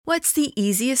What's the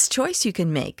easiest choice you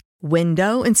can make?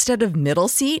 Window instead of middle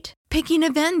seat? Picking a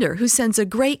vendor who sends a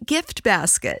great gift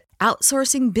basket?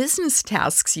 Outsourcing business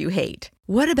tasks you hate?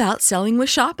 What about selling with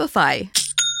Shopify?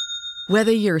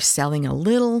 Whether you're selling a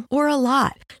little or a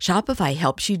lot, Shopify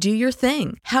helps you do your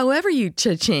thing, however you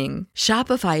cha-ching.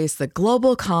 Shopify is the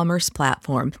global commerce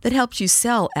platform that helps you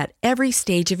sell at every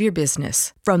stage of your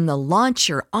business. From the launch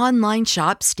your online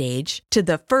shop stage to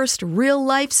the first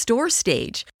real-life store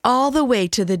stage, all the way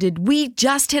to the did we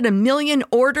just hit a million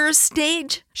orders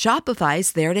stage.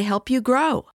 Shopify's there to help you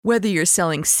grow. Whether you're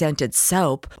selling scented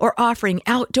soap or offering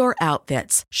outdoor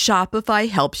outfits, Shopify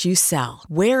helps you sell.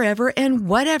 Wherever and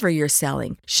whatever you're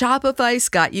selling, Shopify's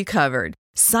got you covered.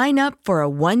 Sign up for a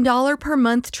 $1 per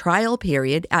month trial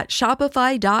period at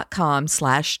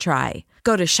shopify.com/try.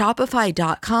 Go to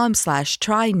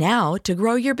shopify.com/try now to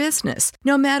grow your business,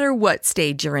 no matter what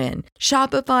stage you're in.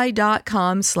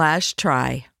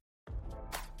 Shopify.com/try.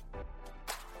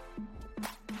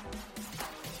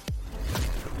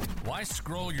 Why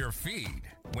scroll your feed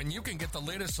when you can get the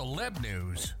latest celeb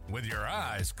news with your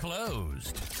eyes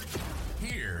closed?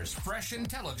 Here's fresh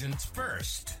intelligence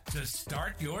first to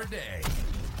start your day.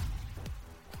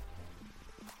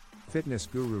 Fitness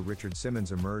guru Richard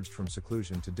Simmons emerged from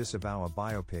seclusion to disavow a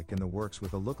biopic in the works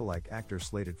with a lookalike actor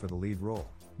slated for the lead role,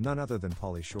 none other than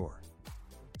Pauly Shore.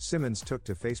 Simmons took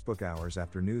to Facebook hours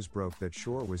after news broke that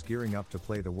Shore was gearing up to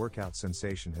play the workout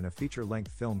sensation in a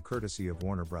feature-length film courtesy of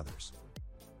Warner Brothers.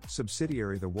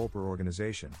 Subsidiary the Wolper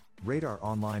organization,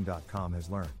 RadarOnline.com has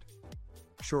learned.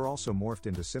 Shore also morphed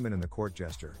into Simmons and the Court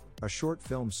Jester, a short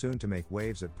film soon to make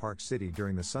waves at Park City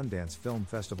during the Sundance Film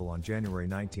Festival on January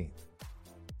 19th.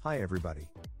 Hi everybody.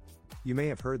 You may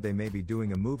have heard they may be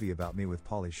doing a movie about me with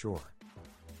Pauly Shore.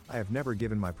 I have never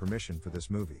given my permission for this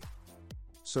movie.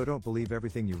 So don't believe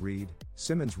everything you read,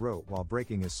 Simmons wrote while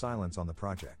breaking his silence on the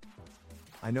project.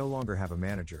 I no longer have a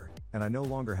manager, and I no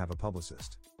longer have a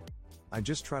publicist. I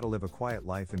just try to live a quiet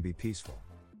life and be peaceful.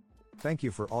 Thank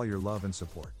you for all your love and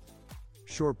support.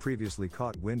 Shore previously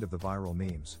caught wind of the viral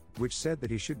memes, which said that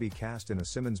he should be cast in a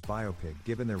Simmons biopic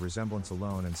given their resemblance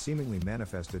alone, and seemingly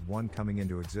manifested one coming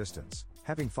into existence,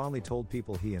 having fondly told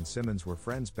people he and Simmons were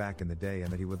friends back in the day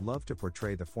and that he would love to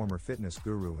portray the former fitness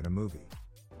guru in a movie.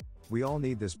 We all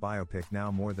need this biopic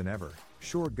now more than ever,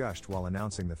 Shore gushed while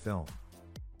announcing the film.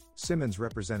 Simmons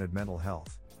represented mental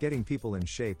health, getting people in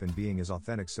shape and being his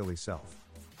authentic silly self.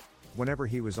 Whenever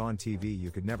he was on TV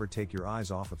you could never take your eyes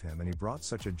off of him, and he brought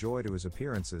such a joy to his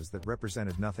appearances that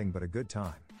represented nothing but a good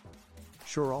time.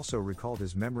 Shore also recalled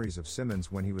his memories of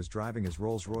Simmons when he was driving his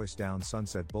Rolls-Royce down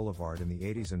Sunset Boulevard in the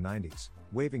 80s and 90s,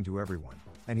 waving to everyone,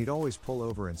 and he'd always pull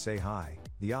over and say hi,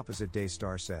 the opposite day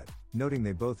star said, noting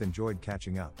they both enjoyed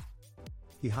catching up.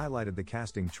 He highlighted the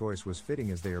casting choice was fitting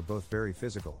as they are both very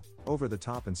physical, over the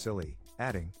top and silly,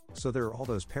 adding, so there are all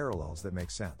those parallels that make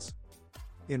sense.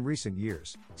 In recent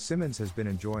years, Simmons has been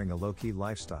enjoying a low-key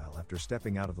lifestyle after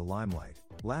stepping out of the limelight,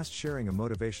 last sharing a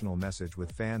motivational message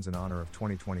with fans in honor of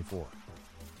 2024.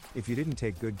 If you didn't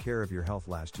take good care of your health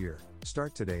last year,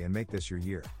 start today and make this your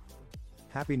year.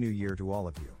 Happy New Year to all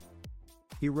of you.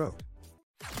 He wrote.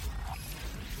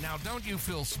 Now don't you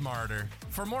feel smarter?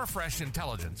 For more fresh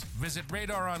intelligence, visit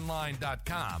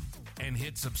RadarOnline.com and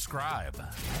hit subscribe.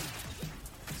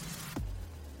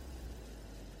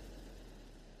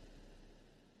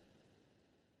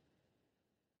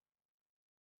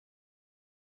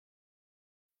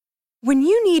 When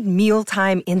you need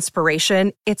mealtime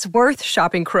inspiration, it's worth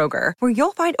shopping Kroger, where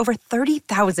you'll find over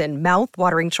 30,000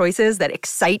 mouth-watering choices that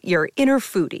excite your inner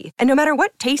foodie. And no matter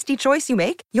what tasty choice you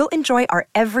make, you'll enjoy our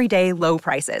everyday low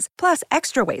prices, plus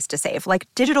extra ways to save, like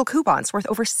digital coupons worth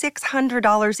over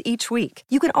 $600 each week.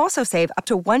 You can also save up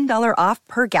to $1 off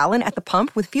per gallon at the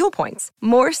pump with fuel points.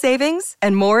 More savings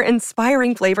and more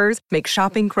inspiring flavors make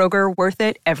shopping Kroger worth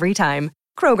it every time.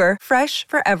 Kroger, fresh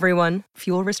for everyone.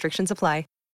 Fuel restrictions apply.